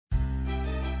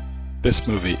This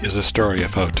movie is a story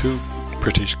of how two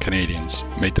British Canadians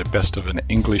made the best of an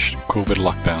English COVID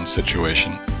lockdown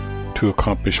situation to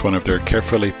accomplish one of their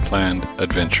carefully planned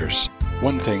adventures.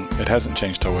 One thing that hasn't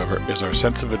changed, however, is our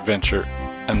sense of adventure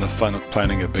and the fun of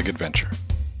planning a big adventure.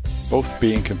 Both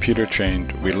being computer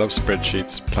trained, we love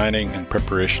spreadsheets. Planning and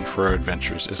preparation for our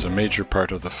adventures is a major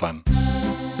part of the fun.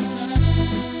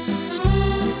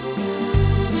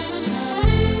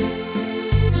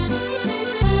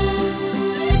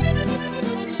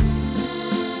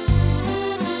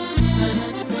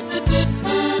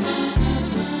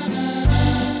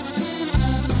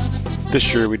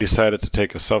 This year we decided to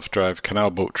take a self-drive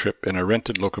canal boat trip in a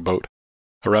rented Locaboat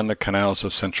around the canals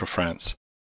of central France.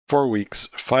 4 weeks,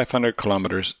 500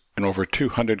 kilometers, and over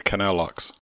 200 canal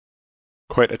locks.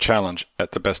 Quite a challenge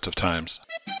at the best of times.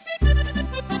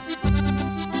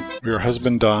 We are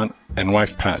husband Don and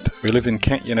wife Pat. We live in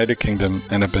Kent, United Kingdom,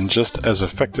 and have been just as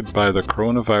affected by the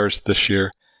coronavirus this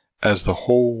year as the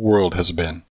whole world has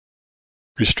been,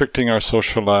 restricting our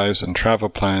social lives and travel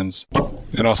plans,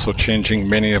 and also changing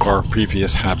many of our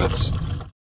previous habits.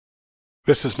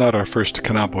 This is not our first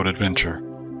canal boat adventure.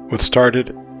 What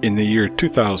started in the year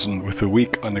 2000 with a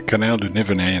week on the Canal du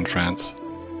Nivernais in France,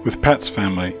 with Pat's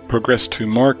family, progressed to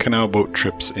more canal boat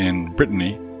trips in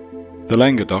Brittany, the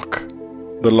Languedoc,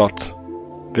 the Lot,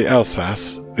 the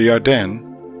Alsace, the Ardennes,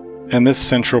 and this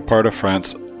central part of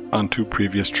France on 2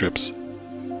 previous trips.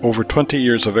 Over 20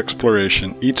 years of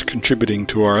exploration, each contributing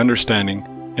to our understanding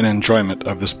and enjoyment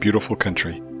of this beautiful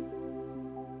country.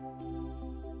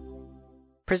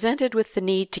 Presented with the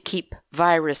need to keep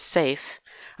virus safe,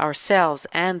 ourselves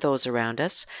and those around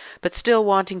us, but still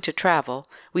wanting to travel,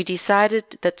 we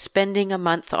decided that spending a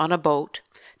month on a boat,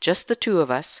 just the 2 of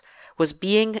us, was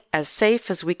being as safe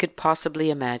as we could possibly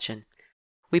imagine.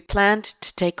 We planned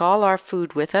to take all our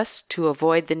food with us to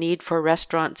avoid the need for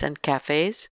restaurants and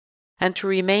cafes, and to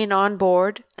remain on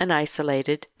board and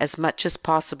isolated as much as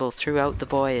possible throughout the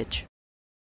voyage.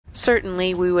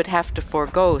 Certainly we would have to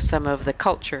forego some of the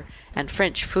culture and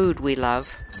French food we love,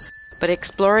 but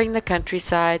exploring the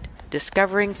countryside,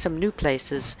 discovering some new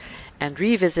places, and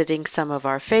revisiting some of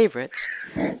our favorites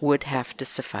would have to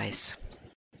suffice.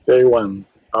 Day 1,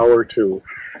 hour 2.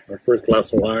 Our first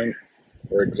glass of wine.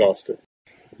 We're exhausted.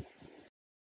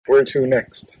 Where to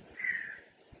next?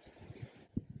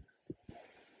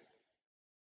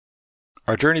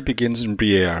 Our journey begins in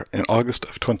Briare in August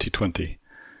of 2020.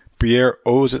 Briare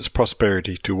owes its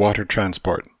prosperity to water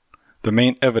transport. The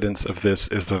main evidence of this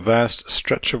is the vast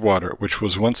stretch of water which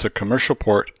was once a commercial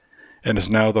port and is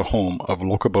now the home of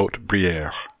Locaboat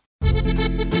Briare.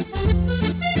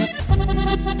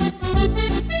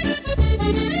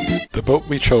 The boat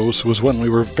we chose was one we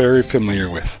were very familiar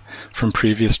with from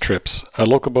previous trips, a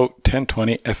Locaboat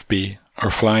 1020 FB, or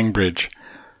Flying Bridge,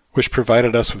 which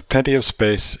provided us with plenty of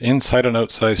space, inside and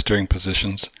outside steering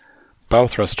positions, bow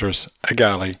thrusters, a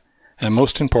galley, and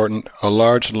most important, a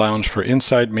large lounge for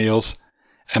inside meals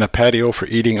and a patio for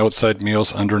eating outside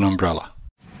meals under an umbrella.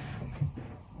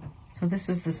 So this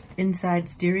is the inside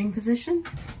steering position.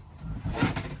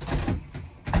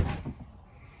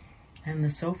 And the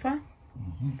sofa.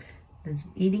 The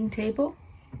eating table.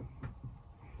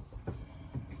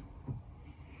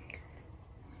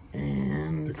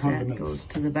 And that goes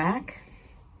to the back.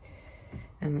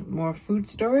 And more food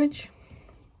storage.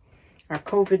 Our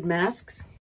COVID masks.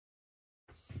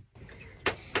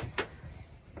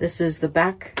 This is the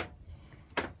back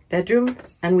bedroom,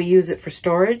 and we use it for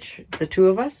storage, the 2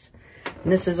 of us.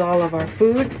 And this is all of our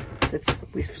food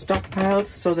we've stockpiled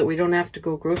so that we don't have to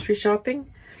go grocery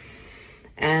shopping.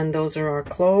 And those are our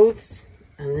clothes.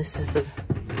 And this is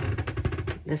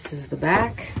the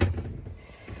back.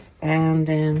 And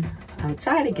then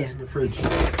outside again. The fridge.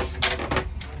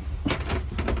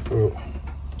 Oh,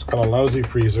 it's got a lousy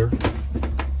freezer.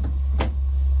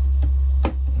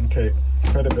 Okay,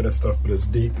 quite a bit of stuff, but it's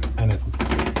deep and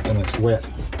it's wet.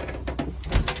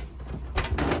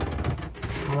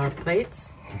 All our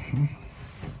plates.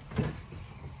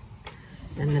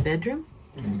 And the bedroom.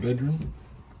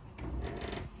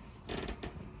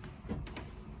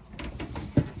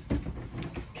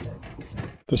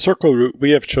 The circle route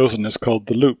we have chosen is called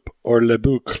the Loop, or Le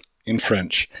Boucle in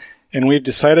French, and we've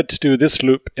decided to do this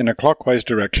loop in a clockwise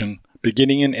direction,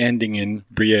 beginning and ending in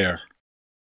Briare.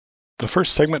 The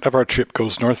first segment of our trip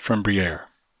goes north from Briare.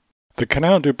 The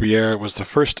Canal du Briare was the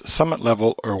first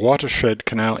summit-level or watershed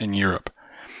canal in Europe.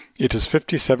 It is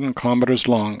 57 kilometers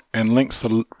long and links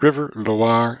the river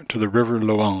Loire to the river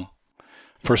Loing,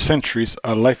 for centuries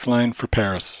a lifeline for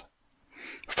Paris.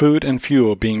 Food and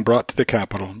fuel being brought to the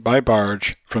capital by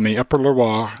barge from the upper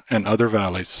Loire and other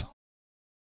valleys.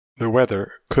 The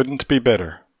weather couldn't be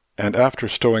better, and after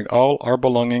stowing all our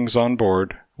belongings on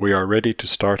board, we are ready to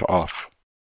start off.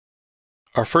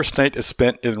 Our first night is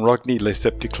spent in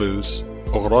Roigny-les-Septiclus,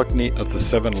 or Roigny of the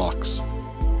Seven Locks.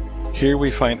 Here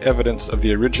we find evidence of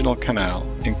the original canal,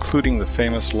 including the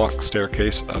famous lock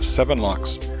staircase of 7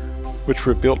 locks, which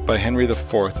were built by Henry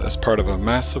IV as part of a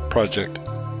massive project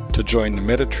to join the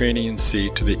Mediterranean Sea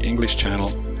to the English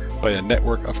Channel by a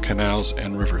network of canals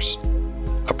and rivers.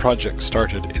 A project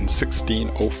started in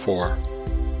 1604.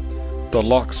 The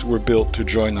locks were built to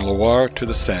join the Loire to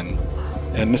the Seine,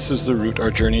 and this is the route our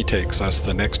journey takes us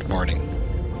the next morning.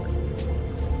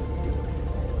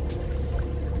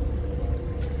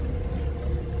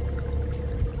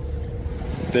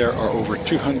 There are over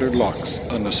 200 locks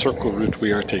on the circle route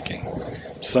we are taking,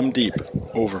 some deep,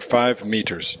 over 5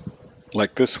 meters,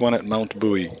 like this one at Mount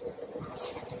Buoy.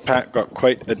 Pat got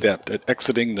quite adept at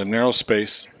exiting the narrow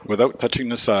space without touching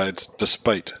the sides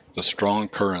despite the strong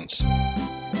currents.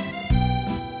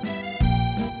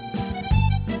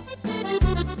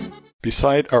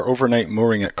 Beside our overnight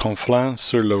mooring at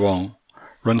Conflans-sur-Loing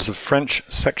runs the French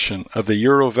section of the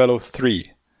Eurovelo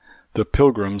 3, the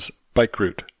Pilgrim's bike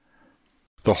route.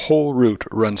 The whole route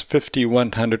runs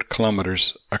 5,100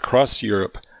 kilometers across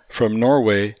Europe from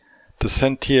Norway to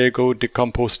Santiago de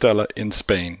Compostela in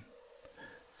Spain.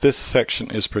 This section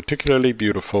is particularly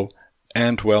beautiful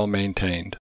and well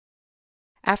maintained.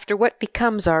 After what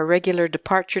becomes our regular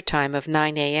departure time of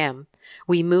 9 a.m.,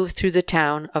 we move through the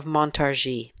town of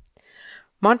Montargis.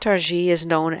 Montargis is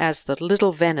known as the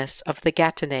Little Venice of the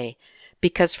Gâtinais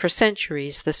because for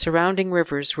centuries the surrounding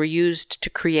rivers were used to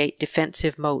create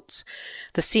defensive moats.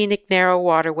 The scenic narrow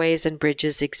waterways and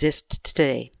bridges exist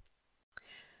today.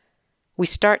 We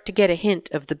start to get a hint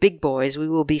of the big boys we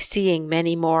will be seeing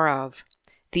many more of.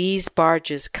 These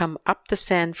barges come up the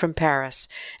Seine from Paris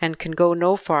and can go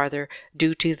no farther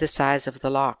due to the size of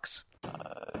the locks.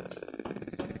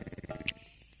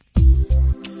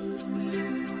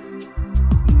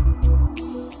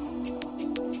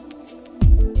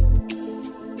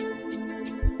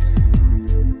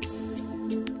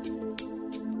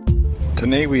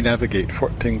 Today we navigate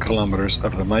 14 kilometers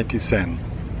of the mighty Seine,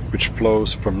 which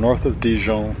flows from north of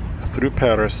Dijon through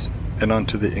Paris and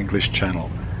onto the English Channel,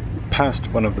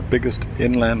 past one of the biggest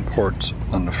inland ports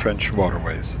on the French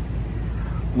waterways.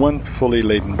 One fully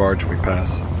laden barge we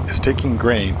pass is taking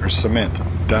grain or cement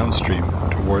downstream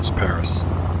towards Paris.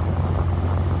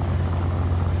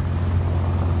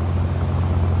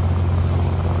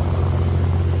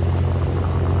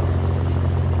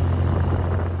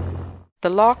 The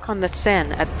lock on the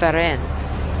Seine at Varennes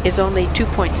is only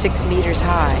 2.6 meters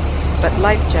high, but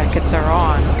life jackets are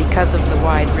on because of the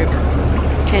wide river.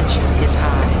 Tension is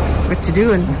high. What you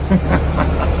doing?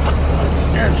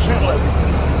 Scared shitless.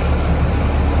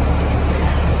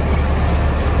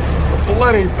 A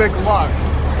bloody big lock.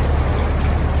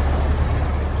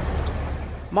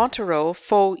 Montereau,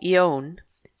 Yonne,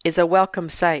 is a welcome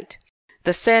sight.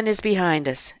 The Seine is behind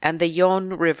us, and the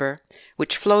Yonne River,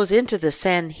 which flows into the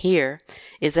Seine here,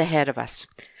 is ahead of us.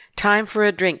 Time for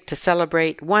a drink to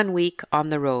celebrate 1 week on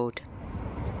the road.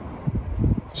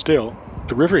 Still,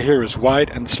 the river here is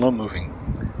wide and slow-moving.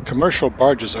 Commercial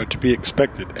barges are to be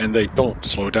expected, and they don't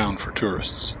slow down for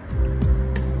tourists.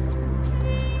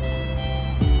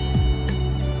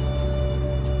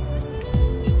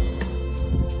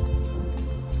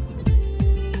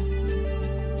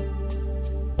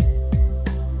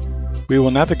 We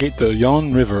will navigate the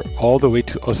Yonne River all the way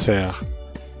to Auxerre.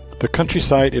 The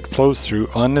countryside it flows through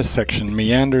on this section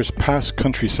meanders past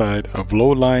countryside of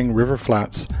low-lying river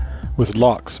flats with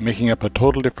locks making up a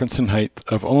total difference in height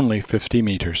of only 50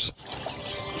 meters.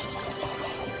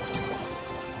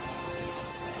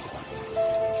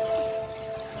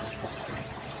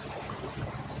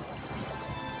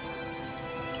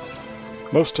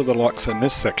 Most of the locks in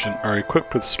this section are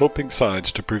equipped with sloping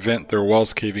sides to prevent their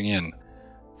walls caving in,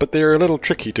 but they are a little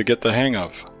tricky to get the hang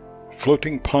of.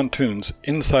 Floating pontoons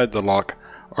inside the lock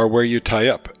are where you tie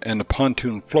up and the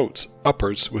pontoon floats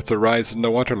upwards with the rise in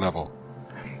the water level.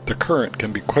 The current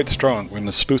can be quite strong when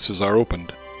the sluices are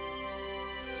opened.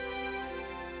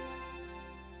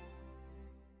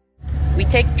 We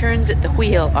take turns at the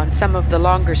wheel on some of the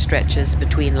longer stretches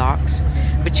between locks,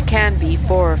 which can be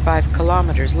 4 or 5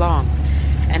 kilometers long,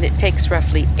 and it takes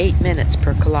roughly 8 minutes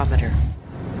per kilometer.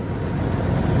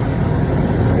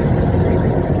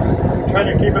 Try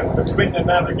to keep it between the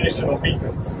navigational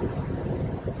beacons,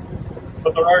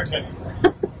 but there aren't any.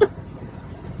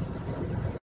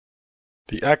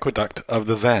 The aqueduct of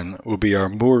the Vanne will be our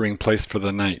mooring place for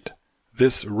the night.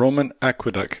 This Roman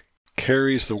aqueduct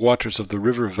carries the waters of the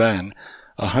river Vanne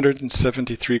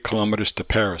 173 kilometers to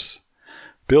Paris.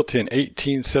 Built in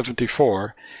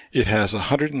 1874, it has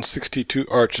 162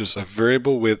 arches of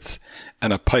variable widths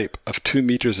and a pipe of 2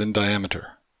 meters in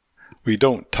diameter. We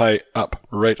don't tie up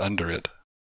right under it.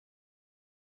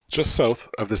 Just south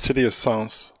of the city of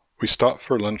Sens, we stop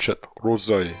for lunch at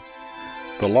Rozoy.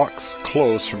 The locks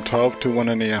close from 12 to 1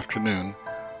 in the afternoon,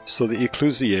 so the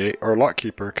éclusier or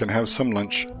lockkeeper can have some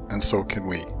lunch, and so can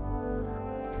we.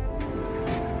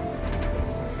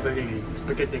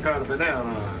 Spaghetti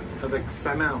carbonara avec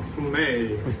salmon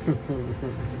fumé.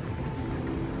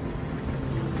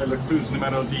 Et le cruise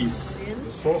numéro 10.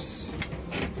 Sauce.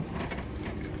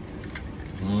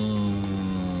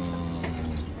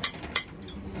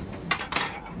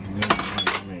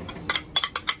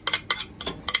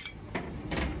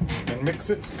 And mix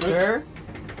it. Stir.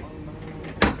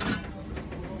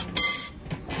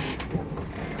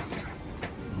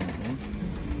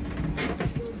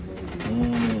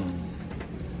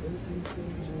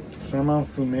 Salmon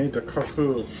fumé de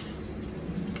Carrefour.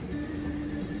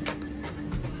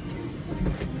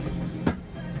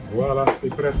 Voilà, c'est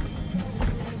prêt.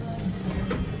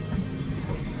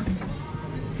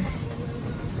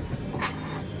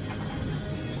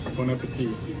 Bon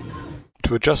appétit.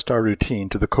 To adjust our routine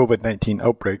to the COVID-19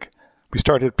 outbreak, we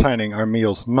started planning our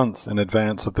meals months in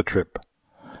advance of the trip.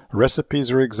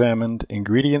 Recipes were examined,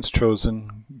 ingredients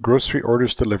chosen, grocery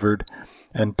orders delivered,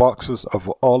 and boxes of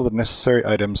all the necessary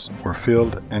items were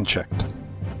filled and checked.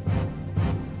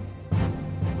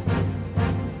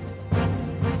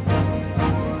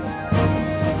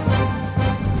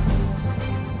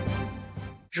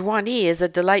 Joigny is a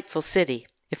delightful city,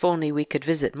 if only we could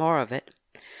visit more of it.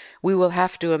 We will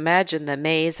have to imagine the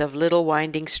maze of little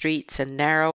winding streets and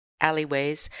narrow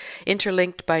alleyways,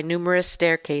 interlinked by numerous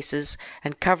staircases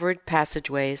and covered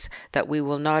passageways that we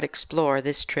will not explore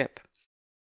this trip.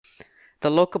 The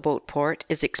Locaboat port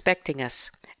is expecting us,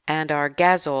 and our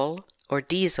gazole, or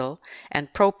diesel,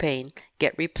 and propane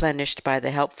get replenished by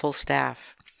the helpful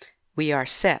staff. We are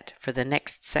set for the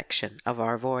next section of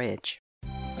our voyage.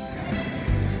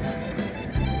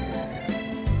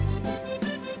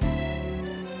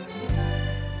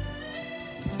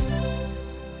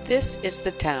 This is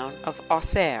the town of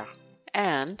Auxerre,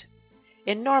 and,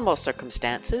 in normal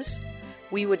circumstances,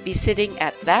 we would be sitting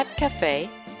at that café,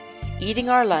 eating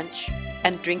our lunch,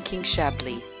 and drinking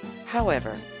Chablis.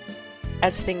 However,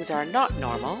 as things are not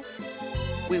normal,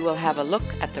 we will have a look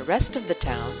at the rest of the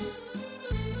town,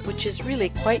 which is really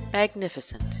quite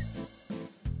magnificent.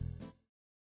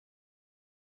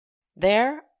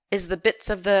 There is the bits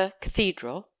of the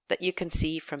cathedral that you can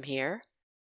see from here,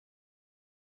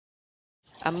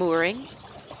 a mooring,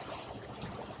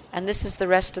 and this is the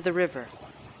rest of the river.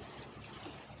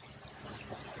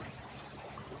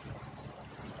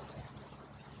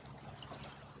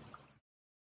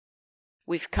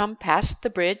 We've come past the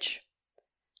bridge,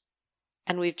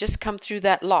 and we've just come through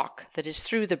that lock that is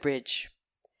through the bridge,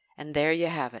 and there you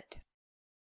have it.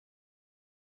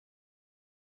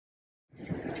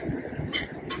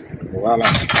 Voilà.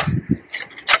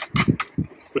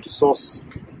 Put sauce.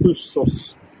 Plus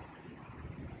sauce.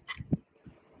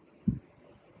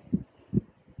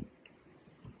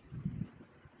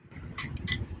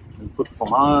 And put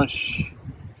fromage.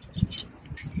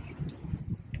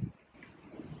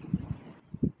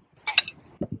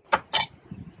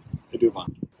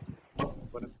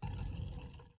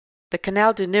 The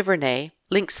Canal du Nivernais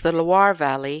links the Loire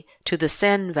Valley to the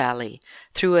Seine Valley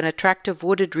through an attractive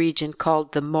wooded region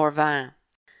called the Morvan.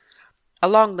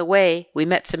 Along the way, we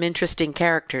met some interesting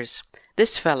characters.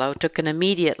 This fellow took an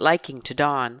immediate liking to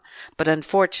Don, but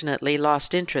unfortunately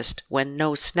lost interest when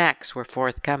no snacks were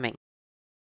forthcoming.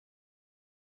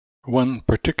 One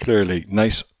particularly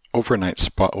nice overnight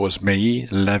spot was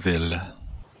Mailly-la-Ville.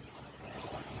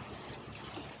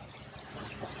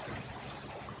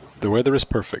 The weather is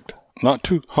perfect. Not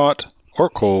too hot or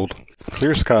cold,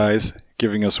 clear skies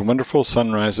giving us wonderful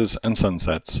sunrises and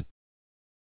sunsets.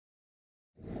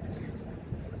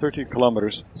 30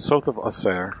 kilometers south of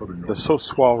Auxerre, the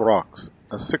Saussois Rocks,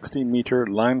 a 60-meter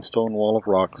limestone wall of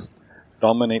rocks,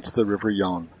 dominates the River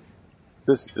Yonne.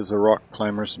 This is a rock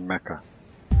climber's mecca.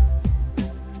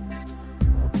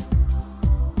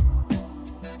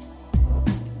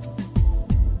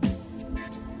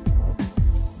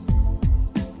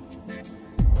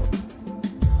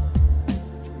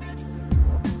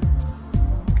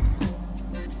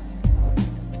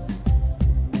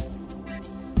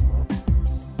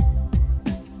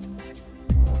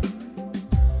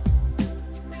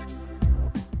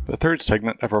 The third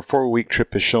segment of our 4-week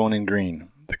trip is shown in green.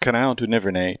 The Canal du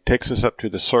Nivernais takes us up to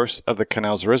the source of the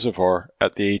Canals reservoir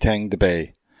at the Étang de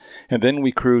Bay, and then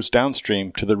we cruise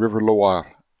downstream to the River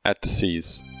Loire at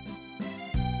Decize.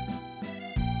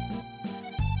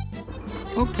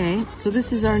 Okay, so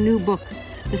this is our new book.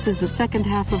 This is the second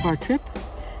half of our trip.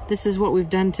 This is what we've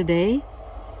done today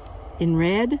in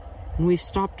red, and we've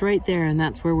stopped right there, and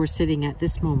that's where we're sitting at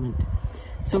this moment.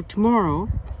 So tomorrow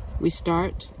we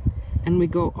start and we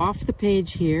go off the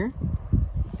page here,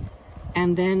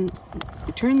 and then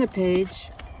we turn the page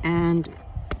and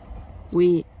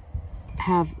we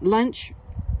have lunch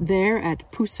there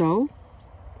at Puceau,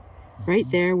 right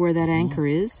there where that anchor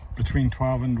is. Between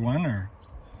 12 and 1 or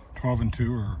 12 and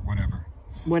 2 or whatever.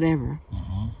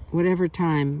 Whatever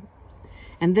time.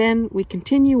 And then we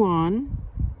continue on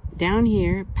down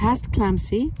here past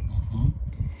Clamcy.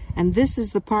 And this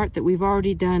is the part that we've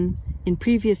already done in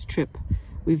previous trip.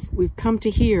 We've come to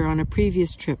here on a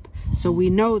previous trip. So we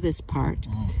know this part.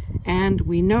 And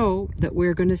we know that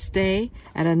we're going to stay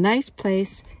at a nice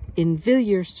place in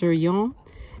Villiers-sur-Yonne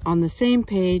on the same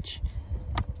page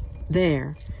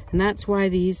there. And that's why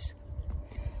these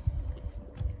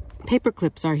paper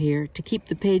clips are here, to keep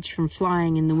the page from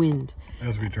flying in the wind.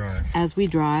 As we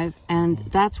drive. And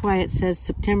that's why it says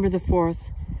September the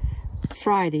 4th,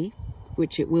 Friday,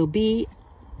 which it will be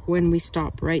when we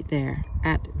stop right there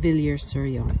at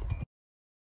Villiers-sur-Yonne.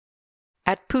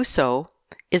 At Puceau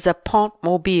is a pont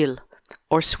mobile,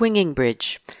 or swinging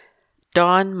bridge.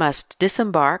 Don must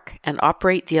disembark and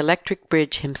operate the electric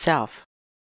bridge himself.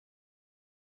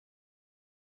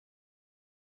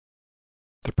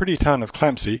 The pretty town of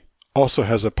Clamcy also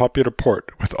has a popular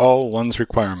port with all one's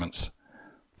requirements,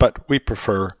 but we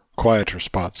prefer quieter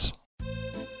spots.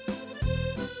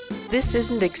 This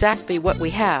isn't exactly what we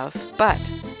have, but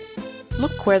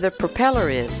look where the propeller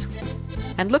is,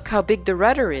 and look how big the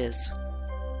rudder is.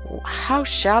 How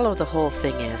shallow the whole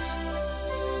thing is.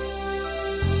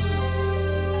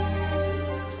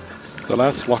 The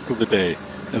last lock of the day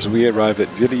as we arrive at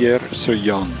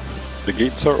Villiers-sur-Yonne. The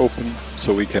gates are open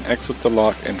so we can exit the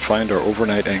lock and find our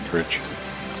overnight anchorage.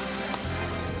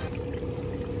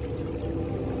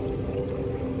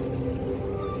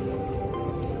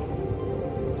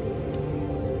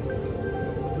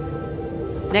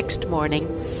 Next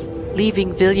morning,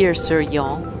 leaving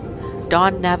Villiers-sur-Yonne,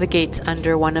 Don navigates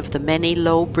under one of the many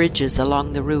low bridges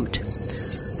along the route.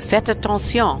 Faites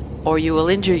attention, or you will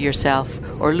injure yourself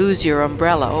or lose your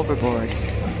umbrella overboard.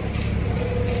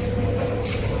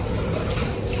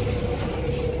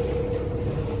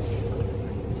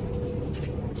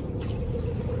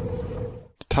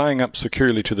 Tying up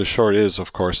securely to the shore is,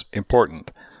 of course,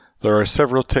 important. There are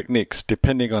several techniques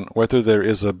depending on whether there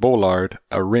is a bollard,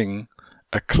 a ring,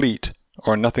 a cleat,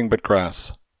 or nothing but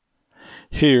grass.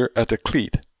 Here, at a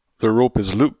cleat, the rope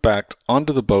is looped back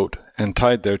onto the boat and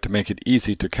tied there to make it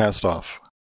easy to cast off.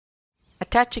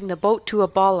 Attaching the boat to a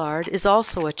bollard is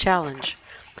also a challenge,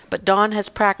 but Don has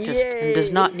practiced and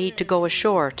does not need to go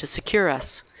ashore to secure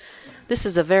us. This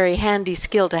is a very handy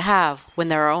skill to have when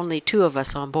there are only 2 of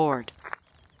us on board.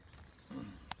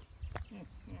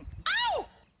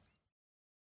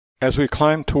 As we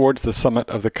climb towards the summit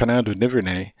of the Canal du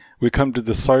Nivernais, we come to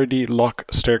the Sardy Lock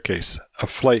Staircase, a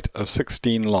flight of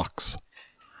 16 locks.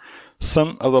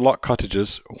 Some of the lock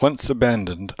cottages, once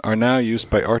abandoned, are now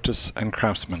used by artists and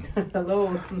craftsmen.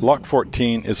 Lock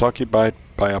 14 is occupied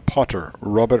by a potter,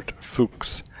 Robert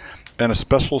Fuchs, and a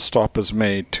special stop is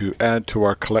made to add to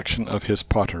our collection of his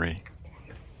pottery.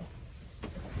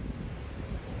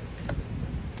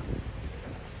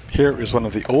 Here is one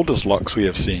of the oldest locks we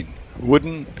have seen,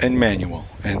 wooden and manual,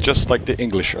 and just like the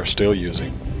English are still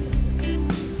using.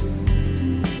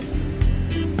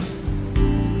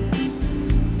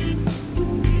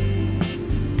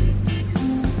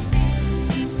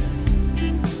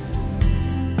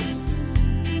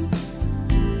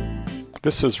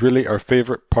 This is really our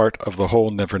favorite part of the whole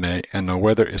Nivernais, and the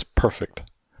weather is perfect.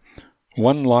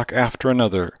 One lock after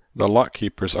another, the lock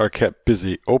keepers are kept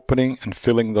busy opening and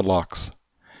filling the locks.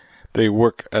 They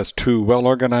work as 2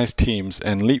 well-organized teams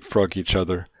and leapfrog each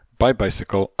other by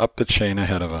bicycle up the chain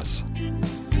ahead of us.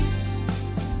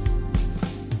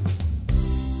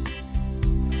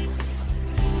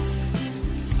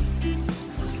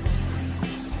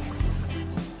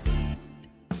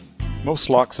 Most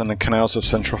locks in the canals of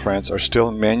central France are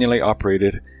still manually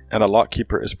operated and a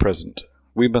lockkeeper is present.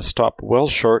 We must stop well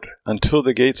short until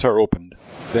the gates are opened,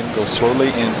 then go slowly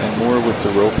in and moor with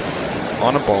the rope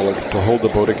on a bollard to hold the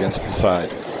boat against the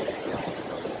side.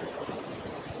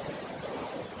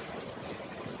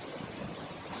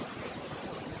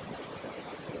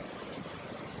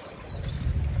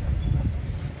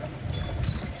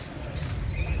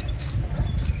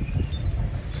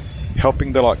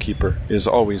 Helping the lockkeeper is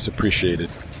always appreciated.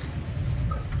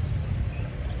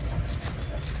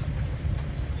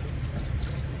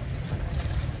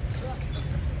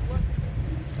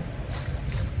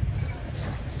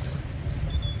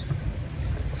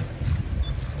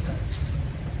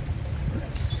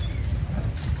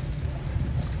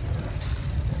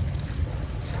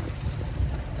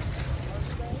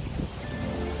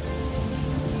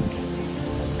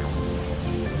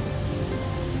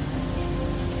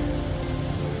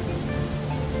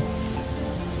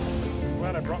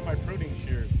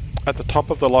 At the top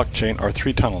of the lock chain are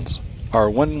 3 tunnels. Our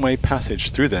one-way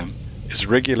passage through them is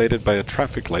regulated by a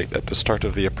traffic light at the start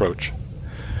of the approach.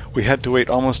 We had to wait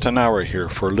almost an hour here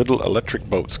for little electric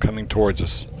boats coming towards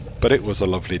us, but it was a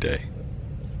lovely day.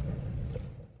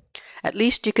 At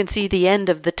least you can see the end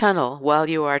of the tunnel while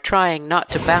you are trying not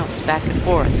to bounce back and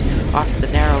forth off the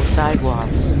narrow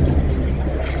sidewalls.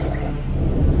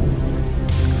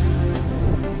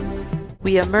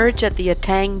 We emerge at the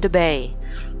Étang de Bay,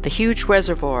 the huge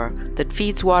reservoir that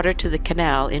feeds water to the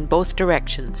canal in both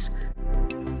directions.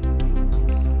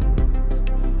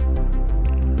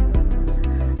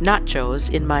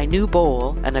 Nachos in my new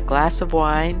bowl and a glass of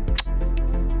wine.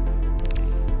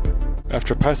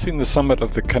 After passing the summit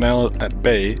of the canal at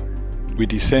Bay, we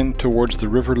descend towards the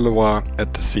river Loire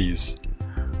at Decize.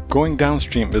 Going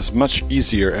downstream is much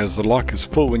easier as the lock is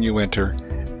full when you enter,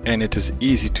 and it is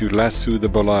easy to lasso the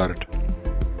bollard.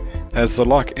 As the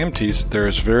lock empties, there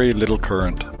is very little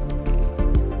current.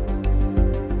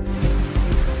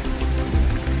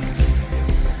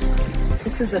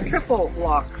 This is a triple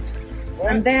lock,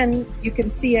 and then you can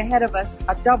see ahead of us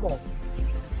a double.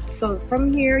 So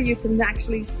from here you can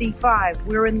actually see 5.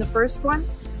 We're in the first one.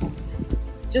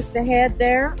 Just ahead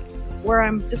there, where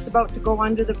I'm just about to go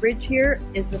under the bridge here,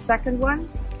 is the second one.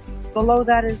 Below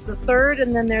that is the third,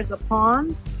 and then there's a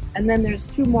pond, and then there's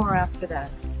 2 more after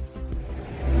that.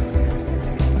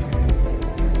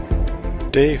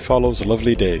 Day follows a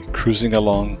lovely day, cruising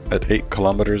along at 8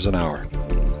 kilometers an hour.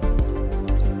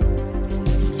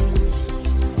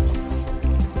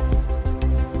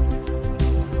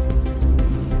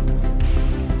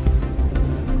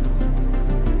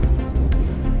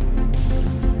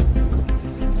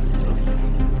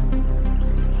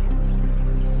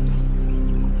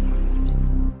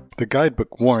 The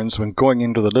guidebook warns when going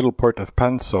into the little port of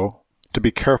Pinceau to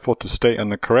be careful to stay on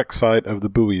the correct side of the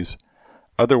buoys,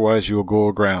 otherwise you will go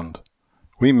aground.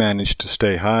 We managed to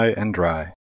stay high and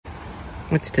dry.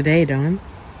 What's today, Don?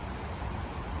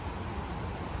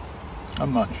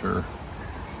 I'm not sure.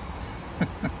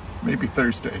 Maybe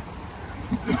Thursday.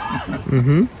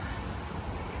 Mm-hmm.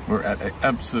 We're at an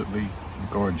absolutely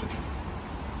gorgeous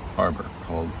harbor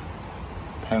called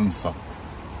Pinceau,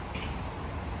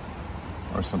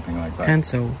 or something like that.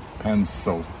 Pinceau.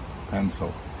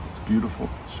 Pinceau. It's beautiful,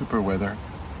 super weather.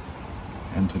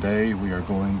 And today we are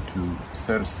going to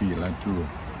Cercy-la-Tour.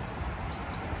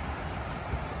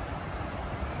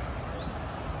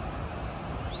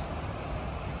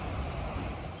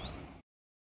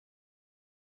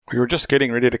 We were just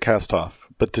getting ready to cast off,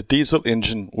 but the diesel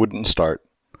engine wouldn't start.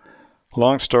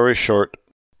 Long story short,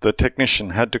 the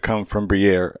technician had to come from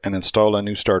Briare and install a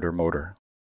new starter motor.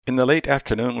 In the late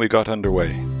afternoon we got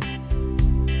underway.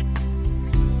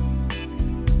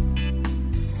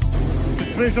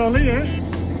 C'est très joli, hein?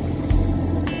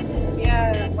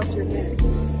 Yeah, what's your name?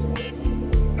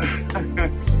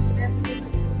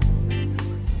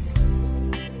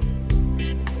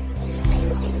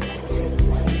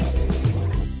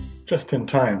 Just in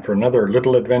time for another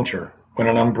little adventure, when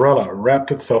an umbrella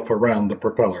wrapped itself around the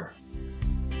propeller.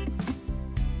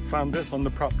 Found this on the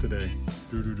prop today.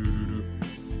 Doo-doo-doo-doo-doo.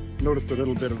 Noticed a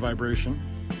little bit of vibration.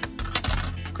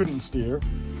 Couldn't steer.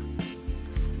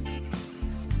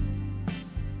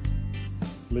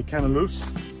 Les Canals.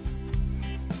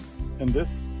 And this.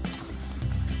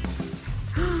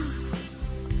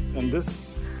 And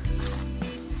this.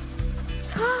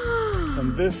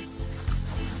 And this.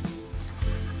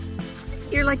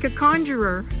 You're like a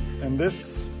conjurer. And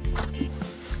this.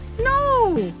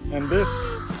 No! And this.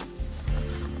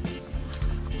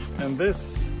 And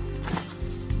this.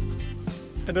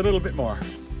 And a little bit more.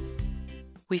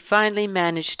 We finally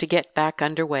managed to get back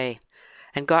underway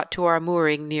and got to our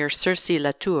mooring near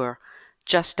Cercy-la-Tour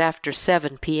just after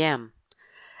 7 p.m.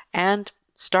 and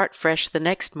start fresh the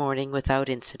next morning without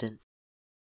incident.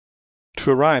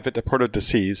 To arrive at the port of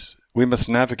Decize, we must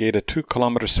navigate a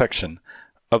 2-kilometer section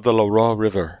of the Loire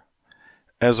River.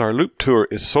 As our loop tour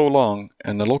is so long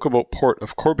and the Locaboat port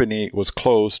of Corbigny was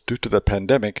closed due to the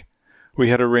pandemic, we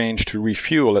had arranged to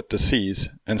refuel at Decize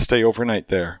and stay overnight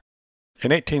there.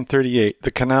 In 1838,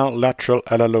 the Canal latéral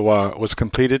à la Loire was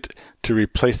completed to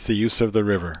replace the use of the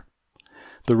river.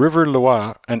 The River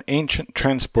Loire, an ancient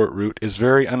transport route, is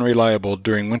very unreliable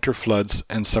during winter floods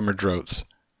and summer droughts.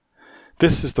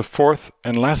 This is the 4th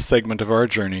and last segment of our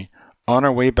journey on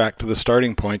our way back to the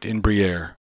starting point in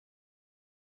Briare.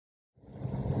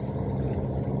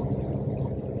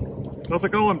 How's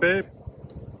it going, babe?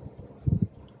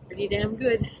 Pretty damn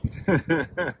good.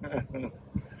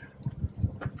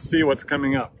 Let's see what's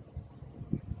coming up.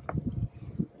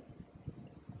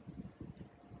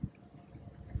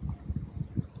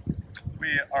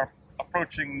 We are approaching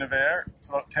approaching Nevers. It's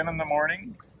about 10 in the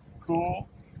morning. Cool.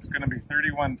 It's going to be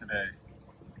 31 today.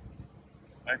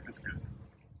 Life is good.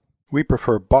 We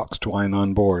prefer boxed wine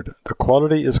on board. The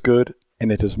quality is good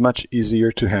and it is much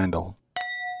easier to handle.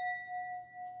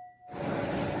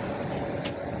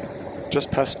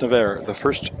 Just past Nevers, the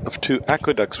first of two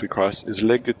aqueducts we cross is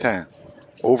Les Gutins,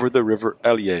 over the river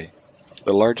Allier,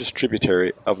 the largest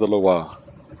tributary of the Loire.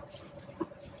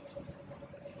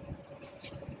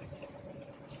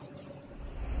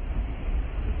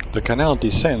 The canal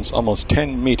descends almost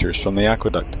 10 meters from the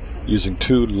aqueduct, using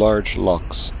two large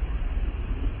locks.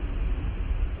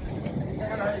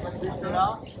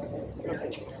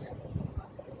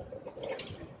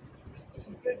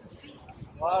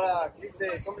 Voilà,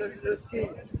 glissez, comme le ski.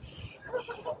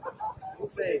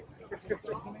 Glissez.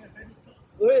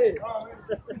 Oui.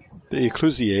 The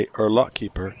éclusier, or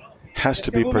lockkeeper, has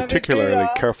to be particularly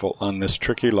careful on this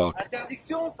tricky lock.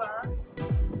 Interdiction, ça, hein?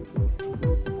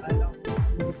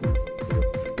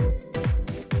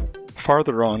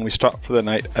 Farther on, we stop for the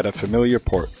night at a familiar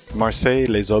port,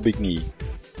 Marseille-les-Aubigny,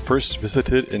 first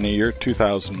visited in the year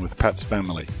 2000 with Pat's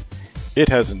family. It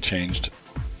hasn't changed.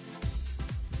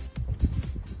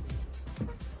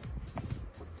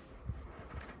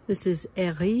 This is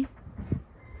Herry.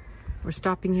 We're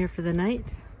stopping here for the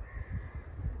night.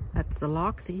 That's the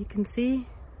lock that you can see.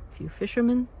 A few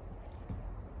fishermen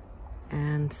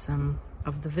and some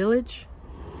of the village.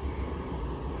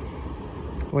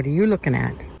 What are you looking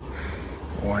at?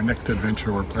 Oh, our next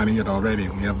adventure, we're planning it already.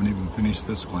 We haven't even finished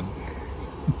this one.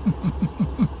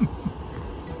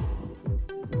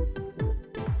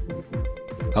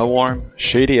 A warm,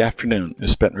 shady afternoon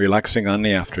is spent relaxing on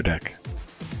the afterdeck.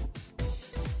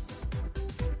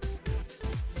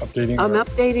 I'm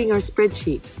updating our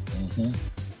spreadsheet.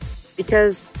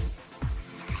 Because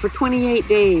for 28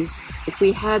 days, if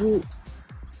we hadn't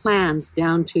planned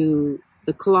down to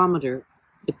the kilometer,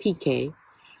 the PK,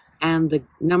 and the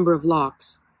number of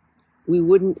locks, we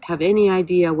wouldn't have any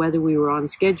idea whether we were on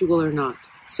schedule or not.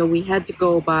 So we had to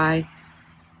go by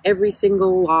every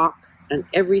single lock and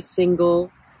every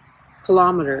single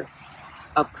kilometer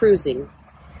of cruising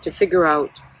to figure out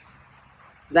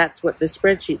that's what the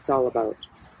spreadsheet's all about.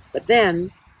 But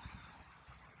then,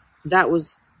 that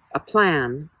was a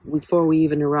plan before we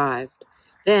even arrived.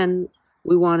 Then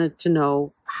we wanted to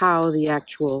know how the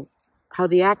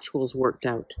actuals worked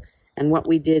out and what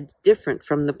we did different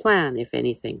from the plan, if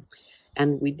anything.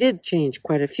 And we did change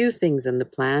quite a few things in the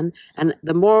plan, and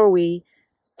the more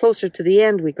closer to the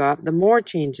end we got, the more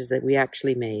changes that we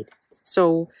actually made.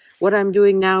 So what I'm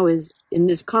doing now is, in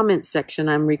this comments section,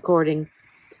 I'm recording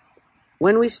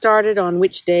when we started on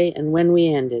which day and when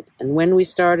we ended, and when we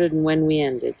started and when we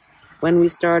ended, when we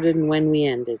started and when we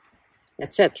ended,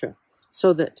 etc.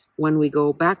 So that when we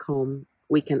go back home,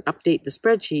 we can update the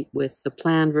spreadsheet with the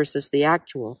plan versus the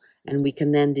actual, and we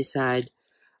can then decide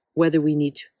whether we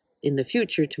need to, in the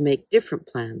future, to make different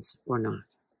plans or not.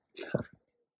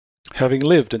 Having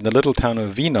lived in the little town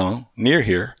of Vinon, near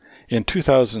here, in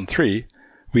 2003,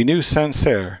 we knew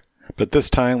Sancerre, but this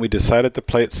time we decided to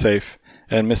play it safe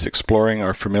and miss exploring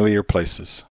our familiar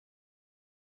places.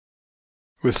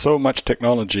 With so much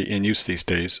technology in use these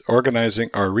days, organizing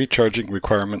our recharging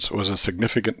requirements was a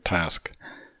significant task.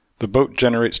 The boat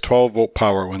generates 12-volt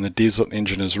power when the diesel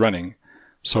engine is running,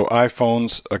 so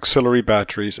iPhones, auxiliary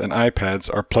batteries, and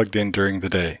iPads are plugged in during the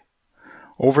day.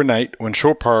 Overnight, when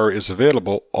shore power is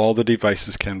available, all the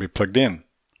devices can be plugged in.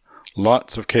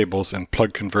 Lots of cables and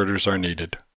plug converters are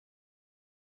needed.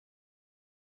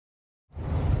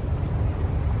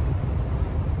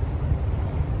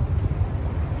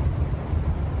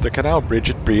 The canal bridge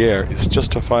at Briare is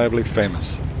justifiably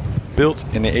famous. Built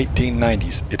in the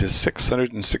 1890s, it is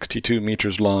 662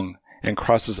 meters long and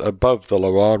crosses above the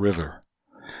Loire River.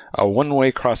 A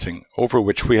one-way crossing over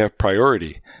which we have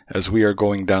priority as we are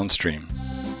going downstream.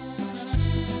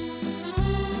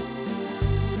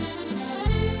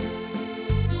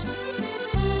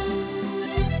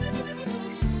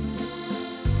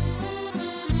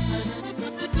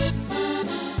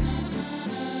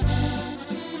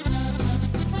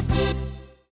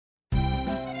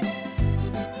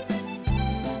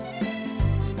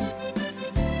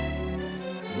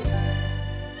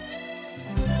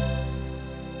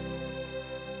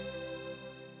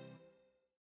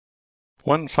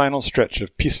 One final stretch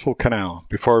of peaceful canal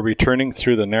before returning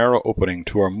through the narrow opening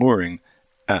to our mooring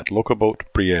at Locaboat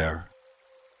Briare.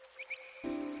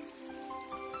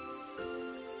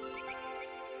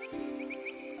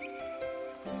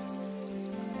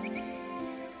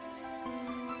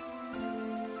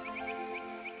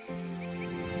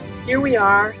 Here we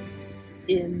are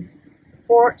in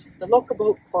port, the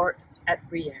Locaboat port at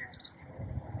Briare.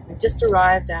 We just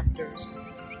arrived after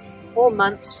a whole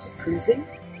month of cruising,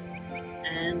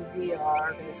 and we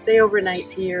are going to stay overnight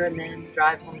here and then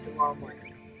drive home tomorrow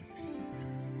morning.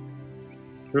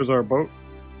 Here's our boat.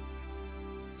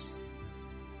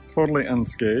 Totally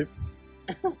unscathed.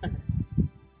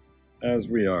 As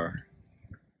we are.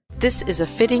 This is a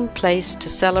fitting place to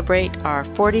celebrate our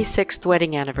 46th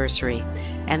wedding anniversary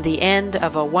and the end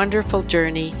of a wonderful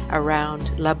journey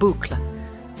around La Boucle,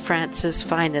 France's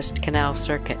finest canal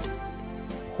circuit.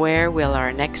 Where will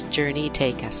our next journey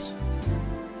take us?